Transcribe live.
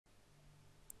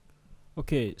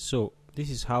Okay, so this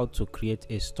is how to create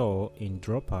a store in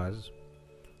Dropazz.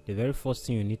 The very first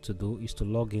thing you need to do is to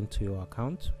log into your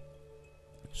account.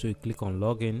 So you click on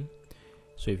login.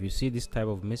 So if you see this type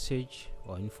of message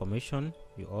or information,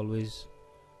 you always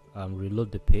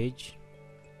reload the page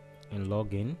and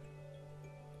log in.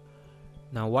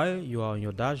 Now while you are on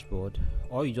your dashboard,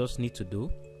 all you just need to do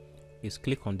is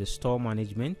click on the store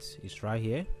management. It's right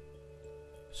here,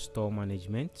 store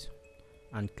management,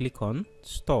 and click on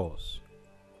stores.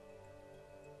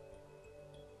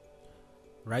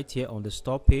 Right here on the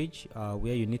store page,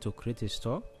 where you need to create a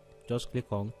store, just click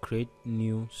on create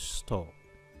new store.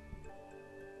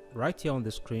 Right here on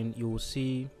the screen you will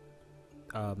see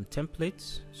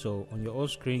templates. So on your own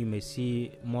screen you may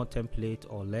see more template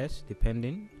or less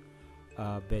depending,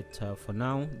 but for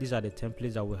now these are the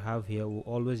templates that we have here. We'll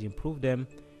always improve them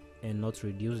and not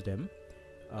reduce them,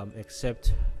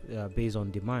 except based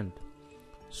on demand.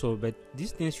 So but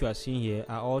these things you are seeing here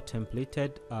are all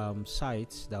templated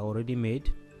sites that are already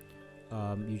made.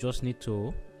 You just need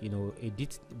to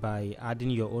edit by adding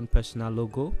your own personal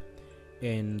logo,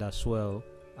 and as well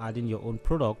adding your own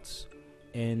products,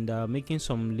 and making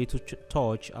some little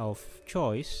touch of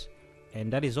choice,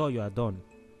 and that is all you are done,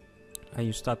 and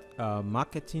you start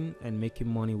marketing and making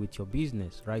money with your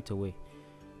business right away.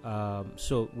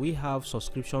 So we have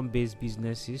subscription based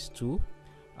businesses too.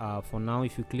 For now,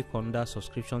 if you click on that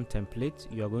subscription template,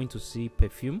 you are going to see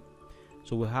perfume.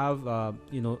 So we have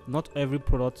not every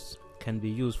product can be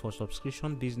used for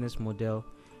subscription business model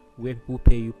where people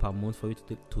pay you per month for you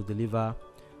to deliver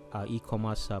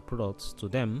e-commerce products to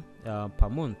them per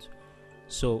month.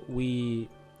 So we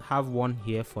have one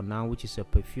here for now, which is a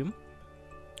perfume.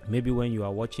 Maybe when you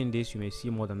are watching this you may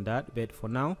see more than that, but for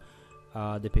now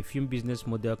the perfume business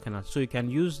model so you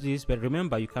can use this. But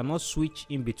remember, you cannot switch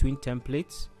in between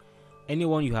templates.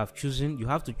 Anyone you have chosen, you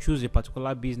have to choose a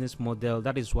particular business model.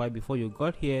 That is why before you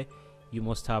got here you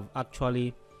must have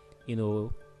actually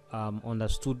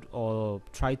understood or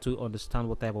try to understand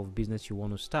what type of business you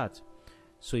want to start.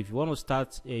 So if you want to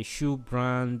start a shoe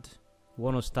brand, you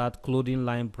want to start clothing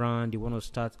line brand, you want to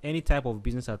start any type of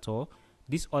business at all,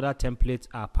 these other templates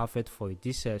are perfect for it.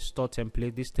 This store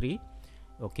template, these three,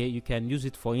 okay, you can use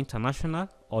it for international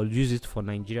or use it for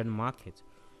Nigerian market.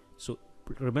 So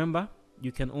remember,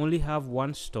 you can only have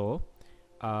one store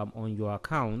on your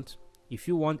account. If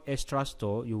you want extra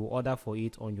store, you will order for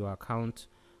it on your account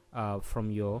from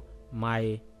your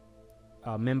my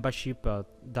membership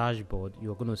dashboard.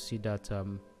 You're going to see that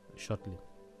shortly.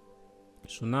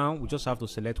 So now we just have to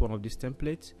select one of these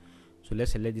templates. So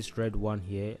let's select this red one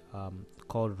here,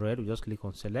 called red. We just click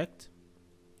on select,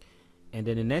 and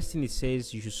then the next thing it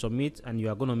says you should submit, and you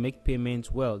are going to make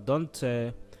payment. Well,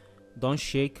 don't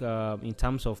shake in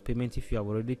terms of payment if you have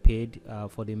already paid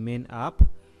for the main app.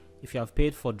 If you have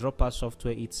paid for Dropazz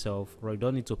software itself, or you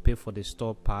don't need to pay for the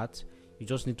store part, you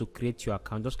just need to create your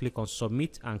account. Just click on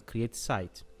submit and create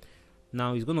site.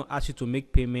 Now it's going to ask you to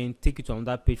make payment, take you to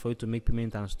another page for you to make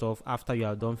payment and stuff after you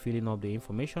are done filling up the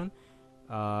information.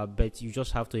 But you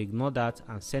just have to ignore that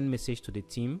and send message to the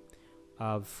team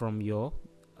from your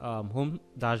home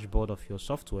dashboard of your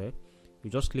software. You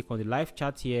just click on the live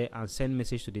chat here and send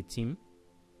message to the team,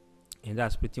 and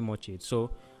that's pretty much it.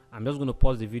 So I'm just going to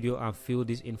pause the video and fill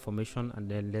this information, and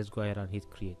then let's go ahead and hit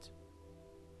create.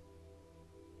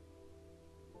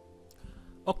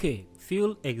 Okay,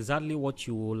 fill exactly what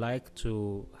you would like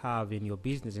to have in your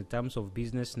business in terms of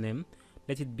business name.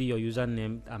 Let it be your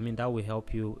username. I mean, that will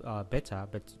help you better.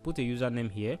 But put a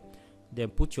username here, then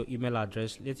put your email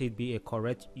address. Let it be a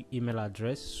correct email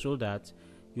address so that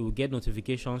you will get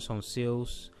notifications on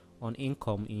sales, on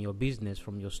income in your business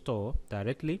from your store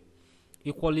directly.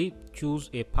 Equally, choose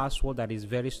a password that is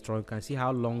very strong. You can see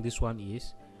how long this one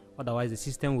is, otherwise the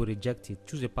system will reject it.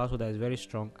 Choose a password that is very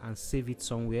strong and save it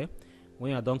somewhere.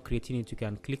 When you are done creating it, you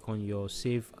can click on your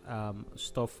save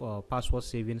stuff, password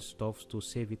saving stuff, to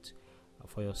save it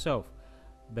for yourself.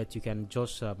 But you can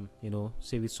just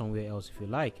save it somewhere else if you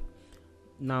like.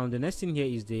 Now the next thing here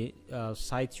is the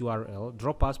site URL.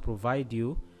 Dropazz provide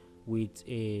you with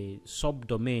a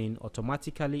subdomain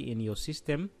automatically in your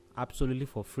system, absolutely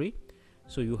for free.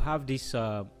 So you have this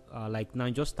like now,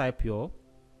 just type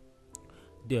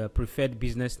the preferred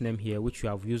business name here, which you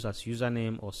have used as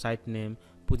username or site name,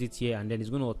 put it here, and then it's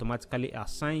going to automatically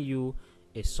assign you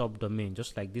a subdomain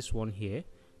just like this one here.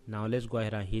 Now let's go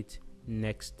ahead and hit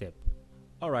next step.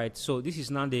 All right, so this is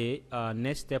now the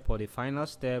next step, or the final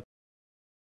step.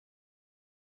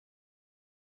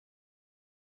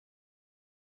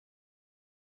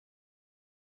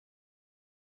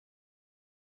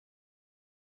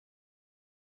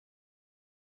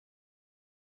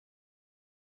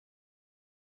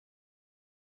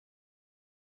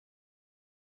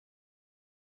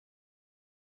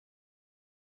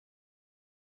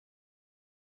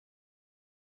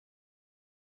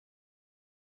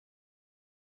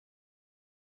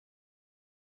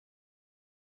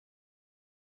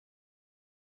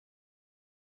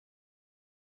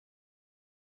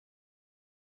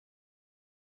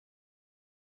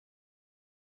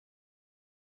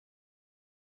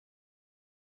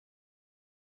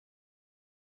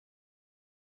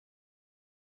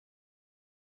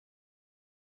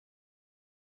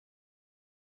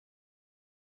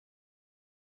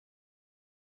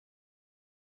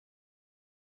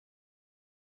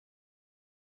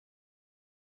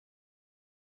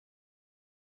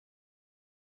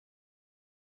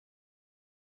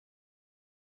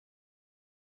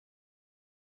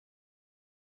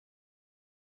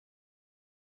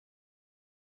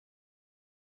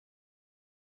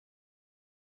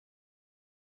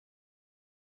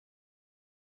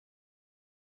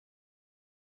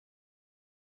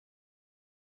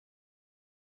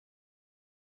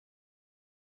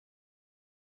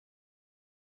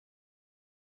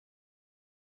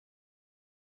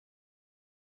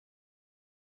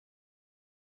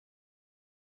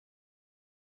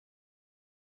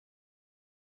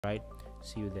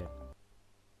 See you there.